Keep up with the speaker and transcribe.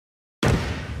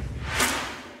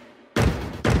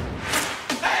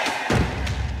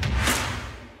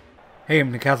Hey,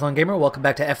 I'm Decathlon Gamer. Welcome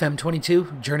back to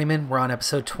FM22 Journeyman. We're on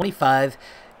episode 25,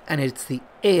 and it's the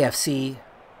AFC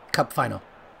Cup Final.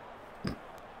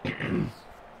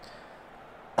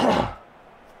 Our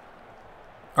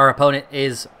opponent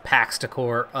is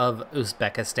Paxtakor of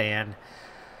Uzbekistan.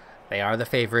 They are the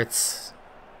favorites.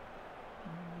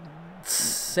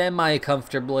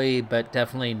 Semi-comfortably, but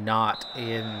definitely not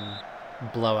in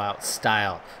blowout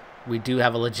style. We do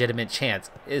have a legitimate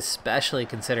chance, especially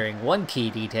considering one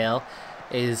key detail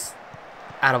is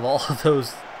out of all of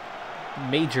those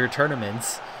major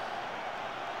tournaments,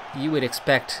 you would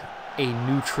expect a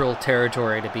neutral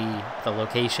territory to be the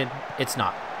location. It's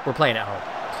not. We're playing at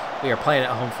home. We are playing at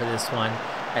home for this one,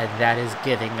 and that is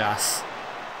giving us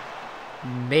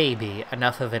maybe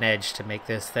enough of an edge to make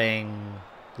this thing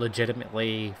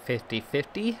legitimately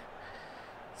 50-50.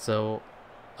 So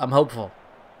I'm hopeful.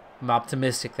 I'm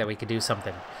optimistic that we could do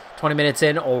something. 20 minutes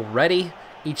in already,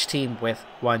 each team with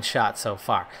one shot so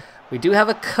far. We do have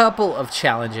a couple of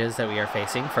challenges that we are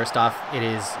facing. First off, it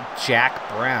is Jack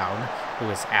Brown,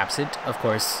 who is absent. Of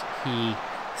course, he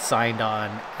signed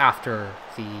on after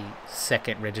the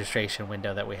second registration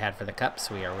window that we had for the Cup,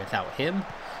 so we are without him.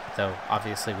 Though,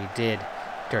 obviously, we did,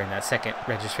 during that second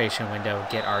registration window,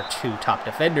 get our two top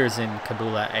defenders in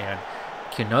Kabula and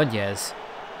Quinones.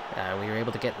 We were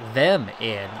able to get them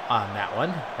in on that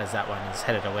one, as that one is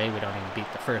headed away. We don't even beat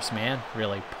the first man.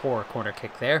 Really poor corner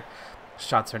kick there.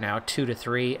 Shots are now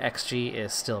 2-3. XG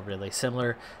is still really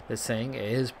similar. This thing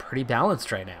is pretty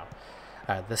balanced right now.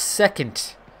 The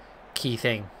second key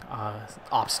thing,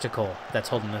 obstacle that's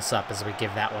holding us up, is we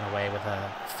give that one away with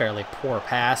a fairly poor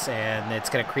pass, and it's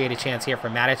going to create a chance here for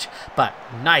Matic, but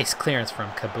nice clearance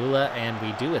from Kabula, and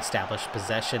we do establish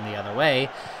possession the other way,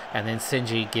 and then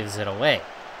Sinji gives it away.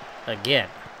 Again,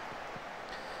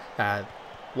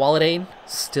 Walidane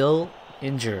still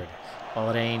injured.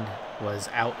 Walidane was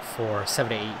out for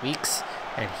 7 to 8 weeks,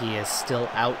 and he is still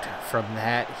out from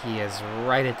that. He is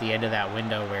right at the end of that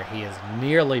window where he is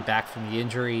nearly back from the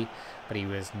injury, but he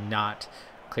was not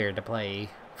cleared to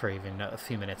play for even a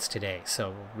few minutes today.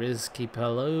 So Rizky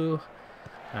Palou,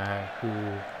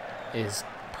 who is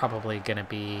probably going to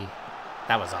be,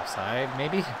 that was offside,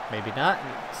 maybe not.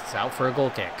 It's out for a goal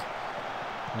kick.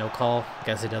 No call.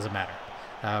 Guess it doesn't matter.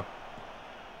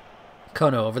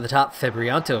 Kono over the top.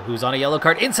 Febrianto, who's on a yellow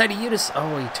card. Inside to Eunice.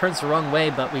 Oh, he turns the wrong way,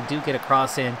 but we do get a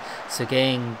cross in.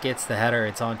 Sugang gets the header.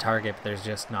 It's on target, but there's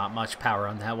just not much power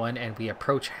on that one. And we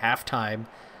approach halftime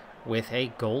with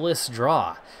a goalless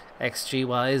draw.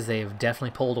 XG-wise, they've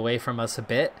definitely pulled away from us a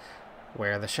bit.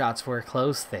 Where the shots were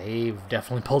close, they've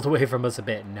definitely pulled away from us a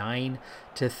bit.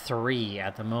 9-3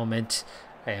 at the moment.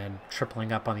 And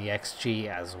tripling up on the XG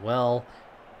as well.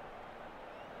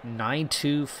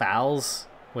 9-2 fouls,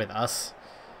 with us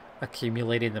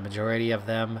accumulating the majority of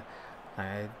them.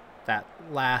 That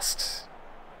last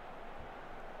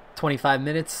 25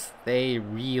 minutes, they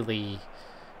really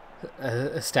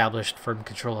established firm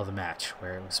control of the match,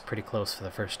 where it was pretty close for the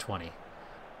first 20.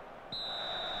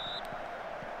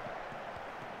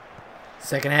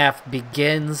 Second half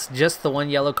begins. Just the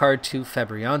one yellow card to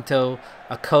Febrianto.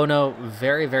 Akono,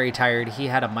 very, very tired. He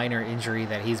had a minor injury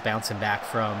that he's bouncing back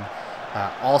from.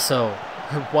 Also,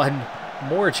 one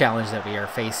more challenge that we are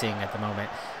facing at the moment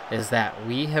is that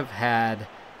we have had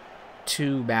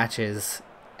 2 matches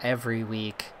every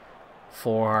week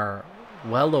for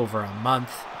well over a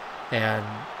month, and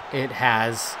it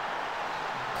has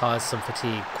caused some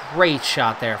fatigue. Great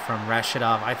shot there from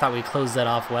Rashidov. I thought we closed that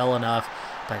off well enough,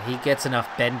 but he gets enough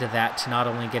bend to that to not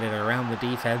only get it around the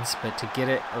defense, but to get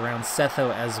it around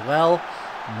Setho as well.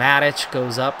 Matic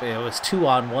goes up. It was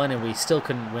 2-on-1, and we still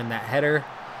couldn't win that header.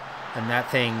 And that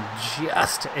thing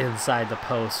just inside the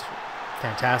post.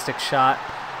 Fantastic shot,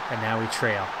 and now we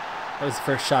trail. That was the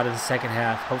first shot of the second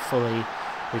half. Hopefully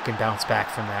we can bounce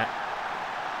back from that.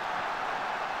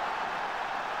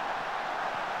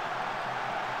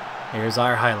 Here's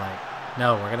our highlight.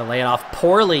 No, we're going to lay it off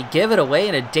poorly. Give it away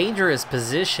in a dangerous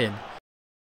position.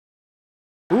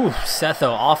 Ooh, Setho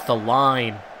off the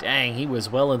line. Dang, he was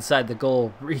well inside the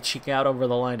goal, reaching out over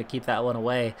the line to keep that one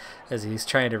away as he's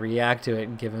trying to react to it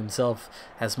and give himself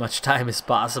as much time as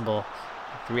possible.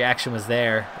 The reaction was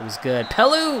there. It was good.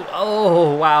 Pelou!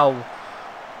 Oh, wow.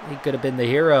 He could have been the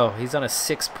hero. He's on a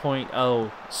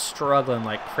 6.0, struggling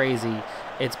like crazy.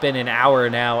 It's been an hour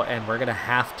now, and we're going to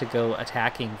have to go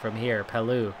attacking from here.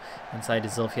 Pelou inside to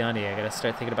Zilfiani. I got to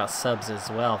start thinking about subs as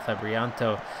well.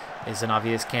 Febrianto is an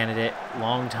obvious candidate,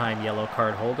 long-time yellow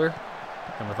card holder.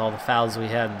 And with all the fouls we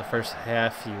had in the first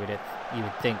half, you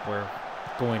would think we're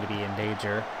going to be in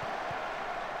danger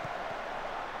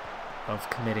of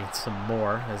committing some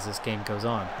more as this game goes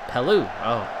on. Pelou,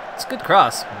 oh, It's a good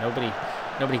cross.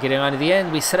 Nobody getting onto the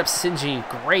end. We set up Sinji.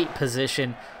 Great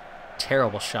position.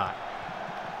 Terrible shot.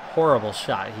 Horrible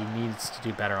shot. He needs to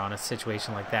do better on a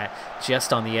situation like that.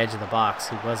 Just on the edge of the box.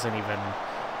 He wasn't even...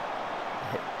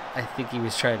 I think he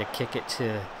was trying to kick it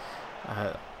to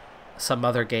some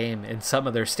other game in some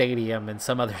other stadium in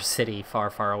some other city far,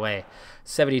 far away.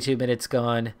 72 minutes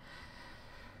gone.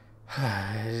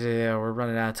 Yeah, we're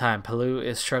running out of time. Palou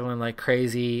is struggling like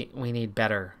crazy. We need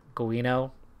better.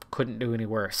 Guino couldn't do any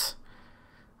worse.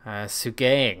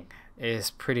 Sugang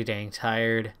is pretty dang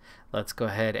tired. Let's go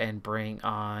ahead and bring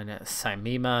on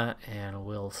Saimima, and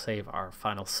we'll save our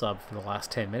final sub for the last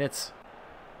 10 minutes.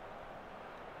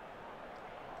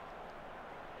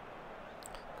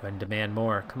 Go ahead and demand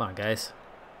more. Come on, guys.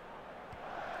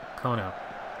 Kono.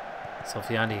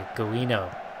 Solfiandi.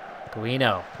 Guino.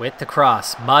 Guino with the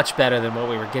cross. Much better than what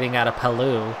we were getting out of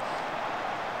Palou.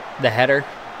 The header,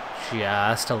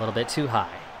 just a little bit too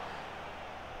high.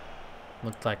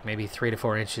 Looked like maybe 3 to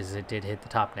 4 inches it did hit the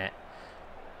top net.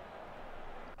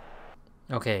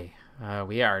 Okay,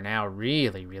 we are now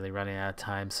really running out of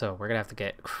time, so we're going to have to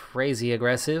get crazy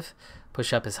aggressive.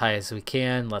 Push up as high as we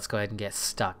can. Let's go ahead and get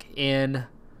stuck in.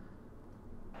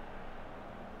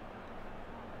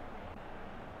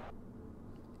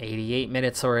 "88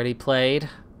 minutes already played.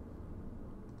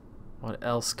 What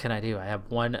else can I do? I have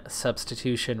 1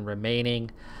 substitution remaining.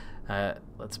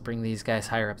 Let's bring these guys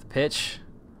higher up the pitch.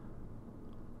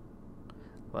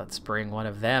 Let's bring one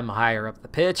of them higher up the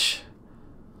pitch.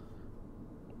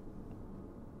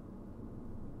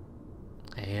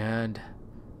 And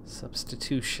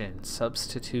substitution.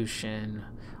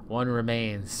 1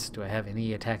 remains. Do I have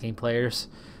any attacking players?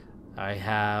 I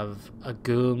have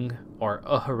Agung or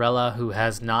Oharela, who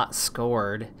has not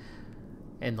scored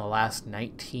in the last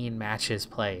 19 matches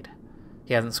played.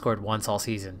 He hasn't scored once all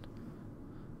season.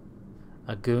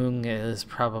 Agung is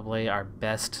probably our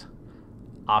best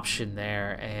option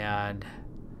there, and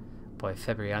boy,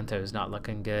 Febrianto is not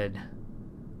looking good.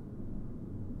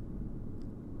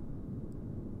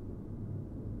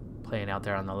 Playing out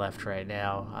there on the left right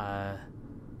now.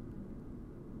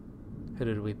 Who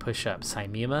did we push up?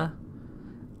 Saimima?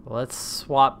 Let's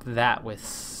swap that with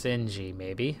Sinji,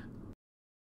 maybe.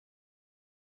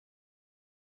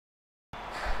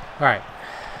 Alright.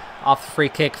 Off the free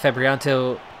kick,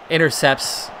 Febrianto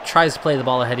intercepts, tries to play the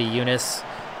ball ahead of Eunice.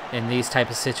 In these type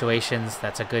of situations,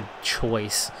 that's a good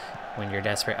choice when you're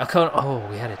desperate. Oh,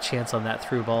 we had a chance on that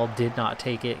through ball. Did not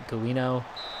take it. Guino.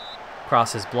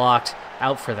 Cross is blocked.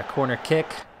 Out for the corner kick.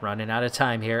 Running out of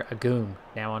time here. Agung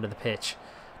now onto the pitch.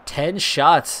 10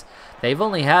 shots. They've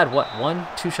only had, what, 1,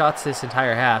 2 shots this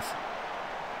entire half.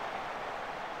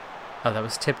 Oh, that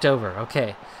was tipped over.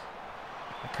 Okay.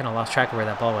 I kind of lost track of where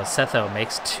that ball was. Setho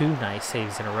makes 2 nice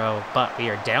saves in a row, but we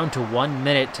are down to 1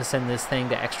 minute to send this thing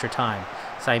to extra time.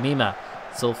 Saimima.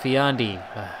 Zulfiandi.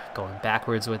 Going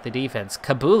backwards with the defense.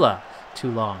 Kabula. Too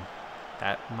long.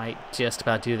 That might just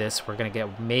about do this. We're going to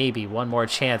get maybe 1 more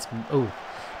chance. Ooh.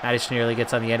 Matic nearly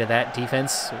gets on the end of that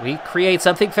defense. We create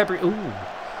something. Ooh.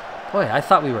 Boy, I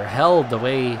thought we were held the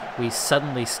way we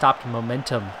suddenly stopped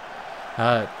momentum.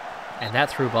 And that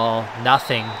through ball.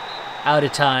 Nothing. Out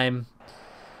of time.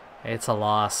 It's a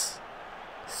loss.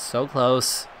 So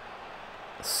close.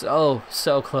 So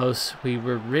close. We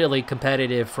were really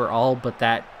competitive for all but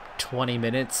that 20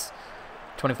 minutes,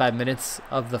 25 minutes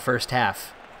of the first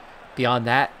half. Beyond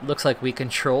that, looks like we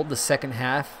controlled the second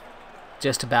half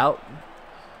just about.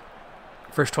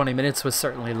 First 20 minutes was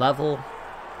certainly level.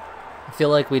 I feel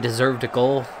like we deserved a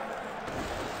goal.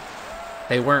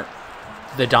 They weren't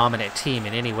the dominant team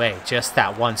in any way, just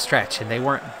that one stretch. And they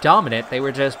weren't dominant, they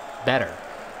were just better.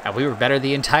 And we were better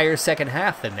the entire second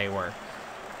half than they were.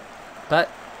 But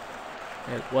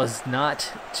it was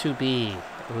not to be.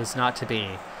 It was not to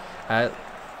be.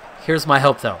 Here's my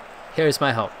hope, though. Here's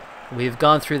my hope. We've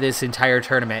gone through this entire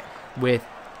tournament with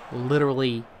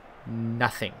literally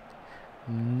nothing.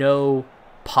 No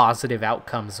positive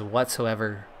outcomes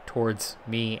whatsoever towards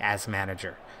me as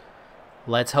manager.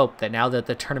 Let's hope that now that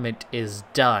the tournament is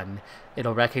done,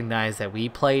 it'll recognize that we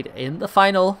played in the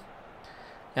final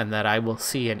and that I will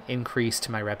see an increase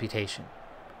to my reputation,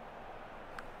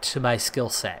 to my skill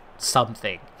set,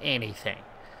 something, anything.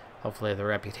 Hopefully the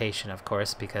reputation, of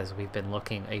course, because we've been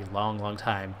looking a long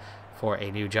time for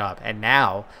a new job. And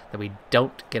now that we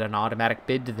don't get an automatic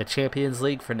bid to the Champions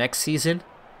League for next season,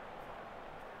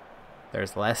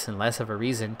 there's less and less of a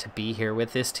reason to be here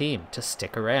with this team, to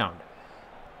stick around.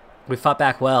 We fought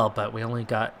back well, but we only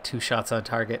got 2 shots on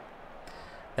target.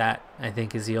 That, I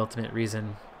think, is the ultimate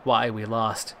reason why we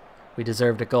lost. We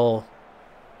deserved a goal,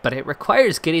 but it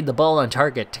requires getting the ball on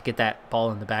target to get that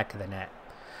ball in the back of the net.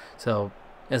 So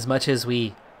as much as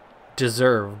we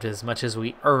deserved, as much as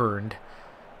we earned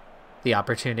the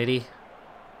opportunity,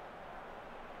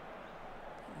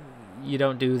 you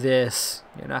don't do this,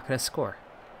 you're not going to score.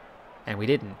 And we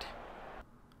didn't.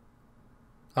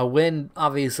 A win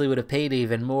obviously would have paid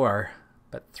even more,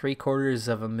 but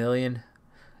 $750,000,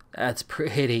 that's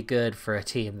pretty good for a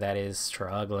team that is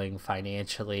struggling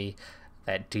financially,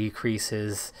 that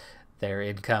decreases their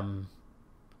income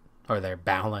or their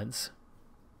balance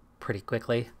pretty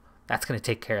quickly. That's going to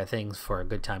take care of things for a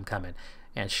good time coming,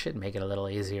 and should make it a little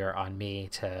easier on me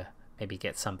to maybe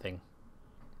get something.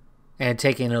 And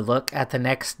taking a look at the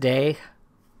next day,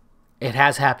 it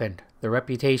has happened. The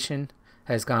reputation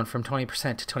has gone from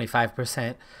 20% to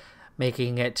 25%.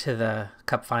 Making it to the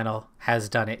cup final has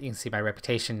done it. You can see my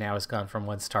reputation now has gone from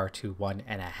 1 star to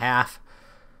 1.5.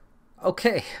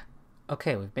 Okay,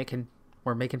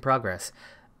 we're making progress.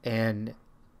 And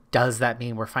does that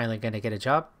mean we're finally going to get a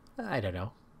job? I don't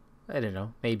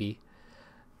know. Maybe.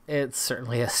 It's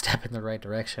certainly a step in the right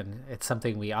direction. It's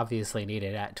something we obviously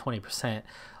needed at 20%.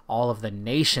 All of the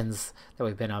nations that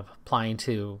we've been applying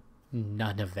to,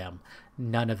 none of them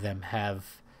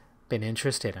have been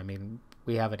interested. I mean,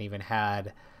 we haven't even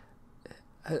had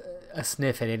a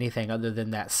sniff at anything other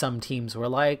than that some teams were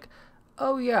like,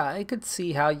 oh yeah, I could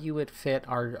see how you would fit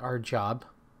our job.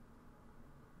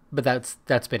 But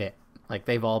that's been it. Like,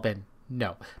 they've all been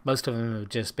no. Most of them have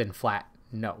just been flat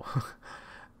no.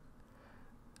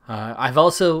 I've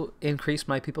also increased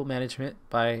my people management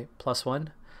by +1.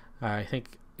 I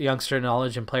think youngster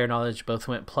knowledge and player knowledge both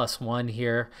went +1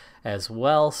 here as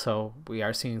well, so we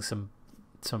are seeing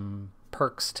some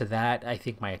perks to that. I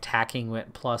think my attacking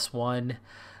went +1.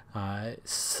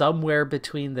 Somewhere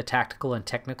between the tactical and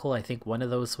technical, I think one of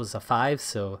those was a 5,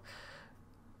 so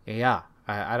yeah,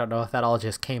 I don't know if that all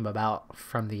just came about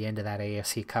from the end of that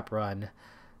AFC Cup run.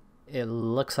 It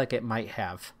looks like it might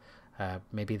have.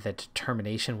 Maybe the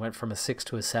determination went from a 6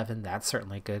 to a 7. That's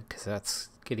certainly good, because that's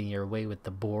getting your way with the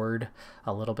board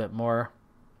a little bit more.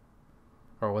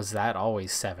 Or was that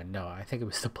always 7? No, I think it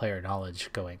was the player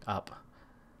knowledge going up.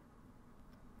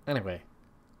 Anyway,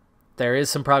 there is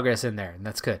some progress in there, and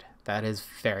that's good. That is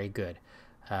very good.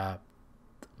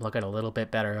 Looking a little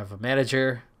bit better of a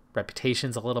manager.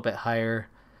 Reputation's a little bit higher.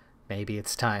 Maybe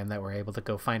it's time that we're able to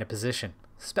go find a position,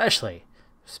 especially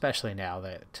now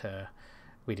that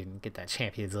we didn't get that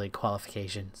Champions League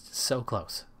qualification. So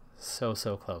close. So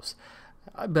close.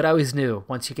 But I always knew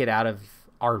once you get out of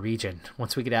our region,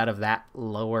 once we get out of that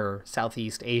lower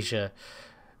Southeast Asia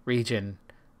region,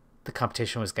 the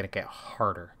competition was going to get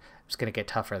harder. It was going to get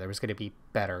tougher. There was going to be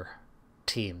better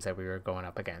teams that we were going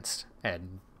up against.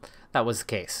 And that was the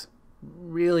case.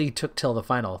 Really took till the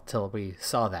final till we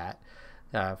saw that,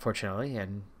 fortunately.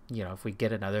 And, you know, if we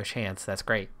get another chance, that's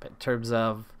great. But in terms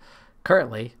of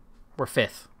currently, we're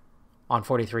 5th on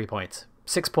 43 points.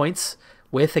 6 points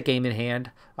with a game in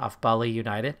hand off Bali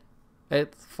United.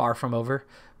 It's far from over,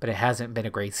 but it hasn't been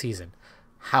a great season.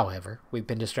 However, we've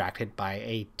been distracted by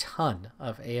a ton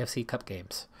of AFC Cup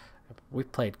games.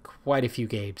 We've played quite a few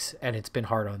games, and it's been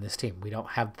hard on this team. We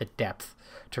don't have the depth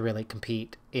to really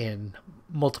compete in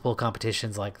multiple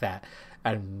competitions like that,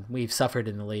 and we've suffered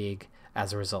in the league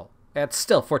as a result. It's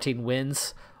still 14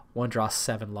 wins, 1 draw,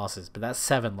 7 losses, but that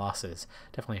 7 losses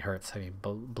definitely hurts. I mean,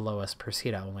 below us,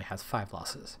 Persida only has 5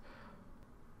 losses.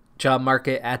 Job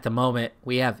market at the moment,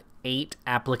 we have 8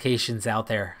 applications out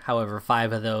there. However,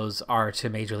 5 of those are to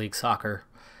Major League Soccer.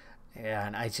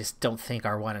 And I just don't think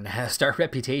our 1.5-star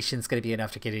reputation is going to be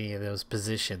enough to get any of those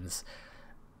positions.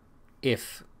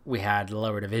 If we had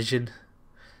lower division,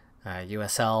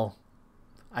 USL,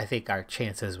 I think our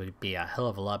chances would be a hell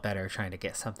of a lot better trying to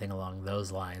get something along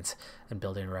those lines and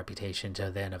building a reputation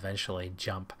to then eventually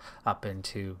jump up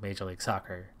into Major League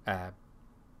Soccer.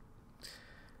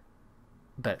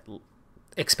 But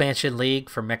Expansion League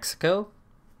for Mexico,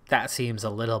 that seems a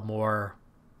little more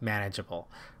manageable.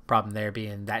 Problem there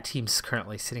being that team's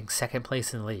currently sitting 2nd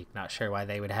place in the league. Not sure why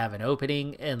they would have an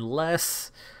opening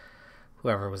unless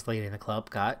whoever was leading the club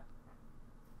got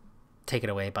taken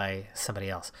away by somebody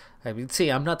else. I mean,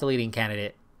 see, I'm not the leading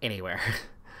candidate anywhere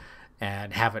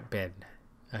and haven't been.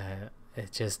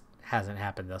 It just hasn't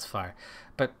happened thus far.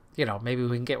 But, you know, maybe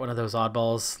we can get one of those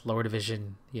oddballs, lower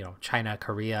division, you know, China,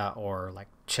 Korea, or like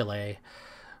Chile.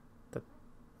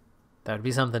 That would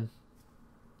be something.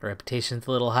 The reputation's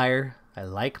a little higher. I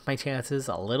like my chances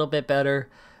a little bit better,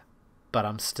 but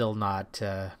I'm still not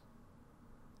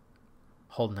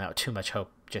holding out too much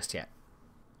hope just yet.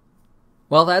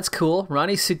 Well, that's cool.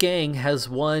 Ronnie Sugang has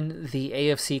won the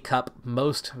AFC Cup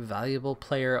Most Valuable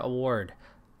Player Award.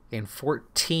 in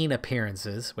 14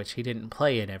 appearances, which he didn't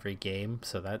play in every game,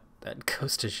 so that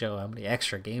goes to show how many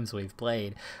extra games we've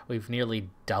played. We've nearly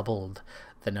doubled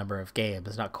the number of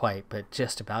games, not quite, but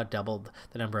just about doubled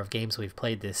the number of games we've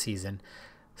played this season.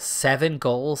 7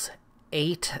 goals,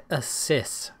 8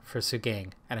 assists for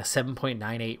Sugang, and a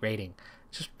 7.98 rating.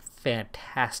 Just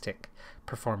fantastic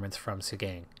performance from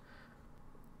Sugang.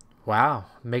 Wow,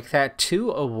 make that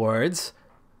 2 awards.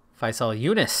 Faisal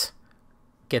Yunus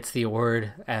gets the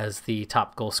award as the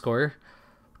top goal scorer.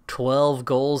 12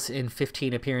 goals in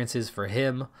 15 appearances for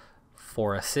him.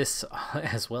 4 assists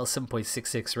as well,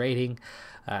 7.66 rating.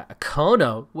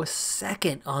 Kono was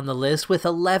second on the list with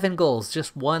 11 goals,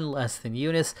 just 1 less than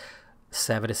Yunus.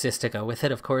 7 assists to go with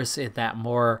it, of course, in that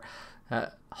more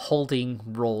holding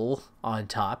role on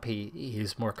top.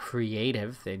 He's more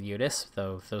creative than Yunus,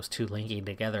 though those two linking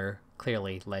together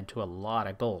clearly led to a lot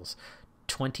of goals.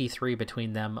 23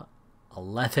 between them,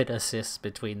 11 assists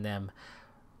between them.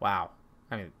 Wow.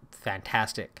 I mean,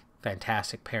 fantastic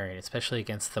pairing, especially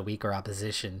against the weaker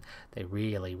opposition. They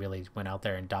really went out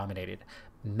there and dominated.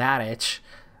 Matic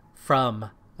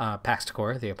from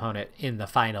Paxtakor, the opponent in the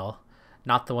final,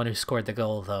 not the one who scored the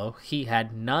goal though. He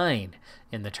had 9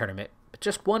 in the tournament, but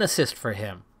just 1 assist for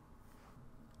him.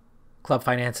 Club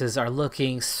finances are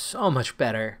looking so much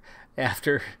better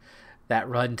after that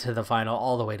run to the final,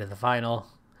 all the way to the final.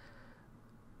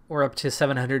 We're up to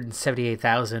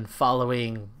 778,000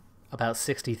 following about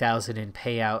 60,000 in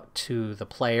payout to the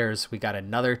players. We got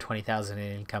another 20,000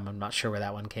 in income. I'm not sure where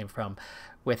that one came from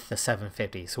with the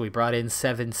 750. So we brought in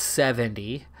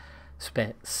 770,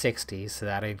 spent 60, so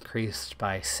that increased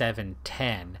by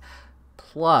 710.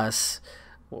 Plus,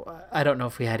 I don't know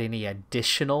if we had any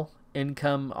additional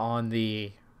income on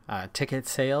the ticket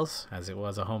sales, as it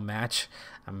was a home match.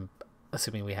 I'm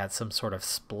assuming we had some sort of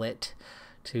split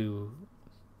to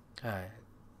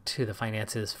the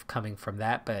finances coming from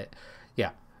that, but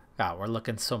yeah, wow, we're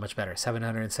looking so much better.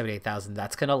 778,000.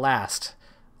 That's gonna last.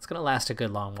 It's gonna last a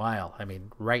good long while. I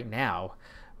mean, right now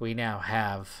we now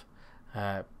have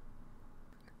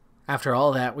after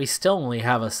all that, we still only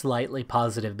have a slightly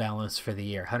positive balance for the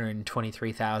year.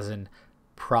 123,000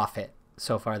 profit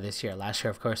so far this year. Last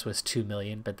year, of course, was 2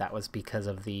 million, but that was because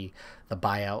of the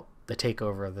buyout, the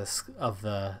takeover of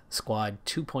the squad.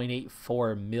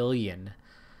 2.84 million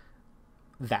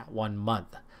that 1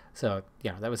 month. So,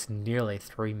 you know, that was nearly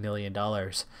 $3 million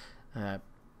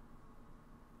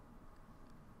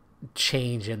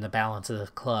change in the balance of the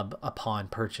club upon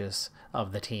purchase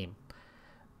of the team.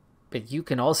 But you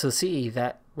can also see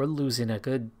that we're losing a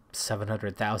good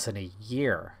 700,000 a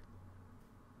year.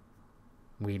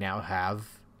 We now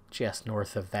have just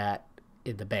north of that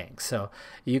in the bank. So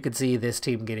you can see this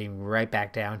team getting right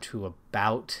back down to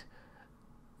about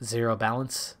zero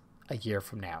balance a year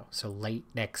from now. So late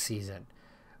next season.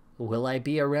 Will I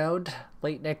be around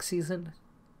late next season?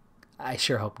 I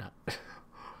sure hope not.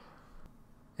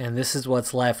 And this is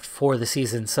what's left for the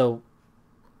season. So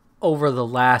over the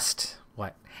last,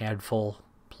 handful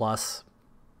plus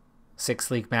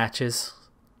 6 league matches,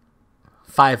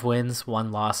 5 wins,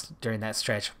 1 loss during that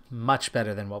stretch. Much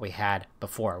better than what we had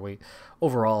before.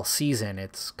 Overall season,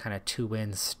 it's kind of 2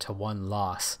 wins to 1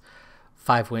 loss.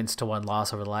 5 wins to 1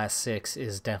 loss over the last 6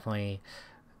 is definitely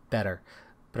better.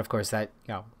 But of course, that,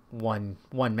 you know, one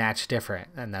match different,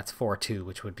 and that's 4-2,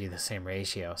 which would be the same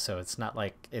ratio. So it's not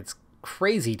like it's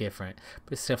crazy different,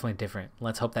 but it's definitely different.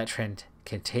 Let's hope that trend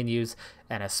continues,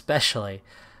 and especially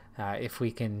if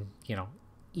we can, you know,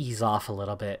 ease off a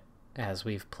little bit, as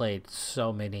we've played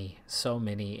so many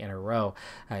in a row.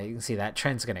 You can see that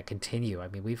trend's going to continue. I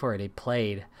mean, we've already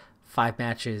played 5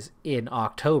 matches in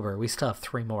October. We still have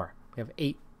 3 more. We have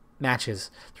 8 matches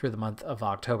through the month of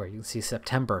October. You can see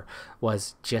September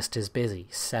was just as busy.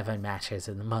 7 matches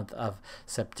in the month of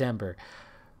September.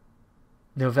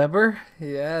 November,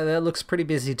 yeah, that looks pretty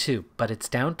busy too, but it's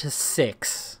down to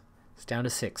 6. It's down to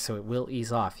 6, so it will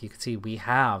ease off. You can see we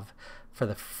have, for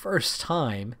the first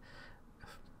time,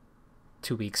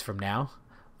 2 weeks from now,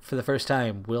 for the first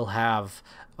time, we'll have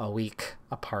a week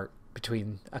apart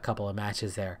between a couple of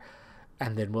matches there.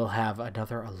 And then we'll have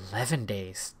another 11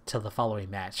 days till the following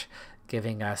match,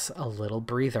 giving us a little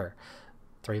breather.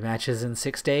 3 matches in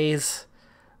 6 days,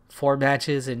 4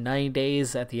 matches in 9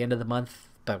 days at the end of the month,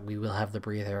 but we will have the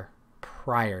breather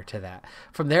prior to that.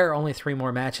 From there, only 3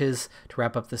 more matches to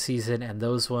wrap up the season, and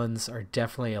those ones are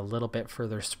definitely a little bit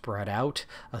further spread out.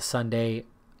 A Sunday,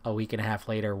 a week and a half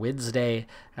later, Wednesday,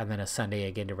 and then a Sunday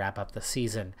again to wrap up the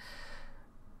season.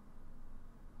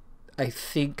 I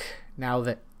think now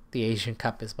that the Asian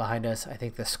Cup is behind us, I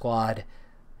think the squad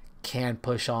can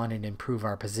push on and improve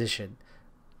our position.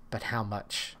 But how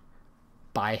much?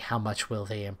 by how much will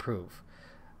they improve.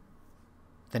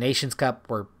 The Nations Cup,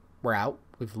 we're out.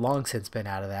 We've long since been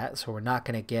out of that, so we're not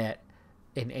going to get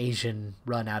an Asian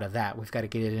run out of that. We've got to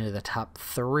get it into the top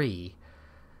 3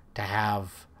 to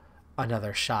have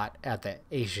another shot at the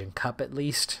Asian Cup at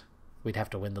least. We'd have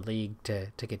to win the league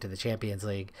to get to the Champions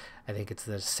League. I think it's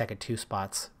the second 2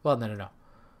 spots. Well, no.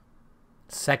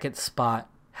 Second spot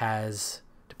has,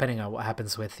 depending on what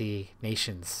happens with the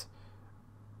Nations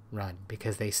run,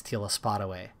 because they steal a spot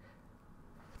away.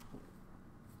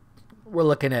 We're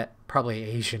looking at probably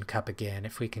Asian Cup again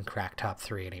if we can crack top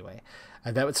 3 anyway.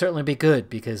 And that would certainly be good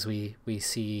because we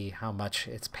see how much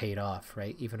it's paid off,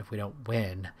 right? Even if we don't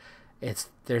win,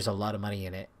 there's a lot of money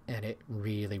in it, and it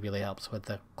really, really helps with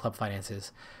the club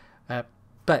finances.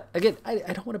 But again, I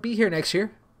don't want to be here next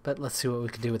year, but let's see what we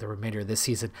can do with the remainder of this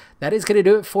season. That is going to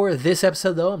do it for this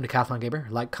episode, though. I'm Decathlon Gamer.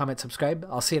 Like, comment, subscribe.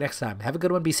 I'll see you next time. Have a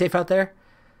good one. Be safe out there.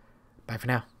 Bye for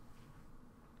now.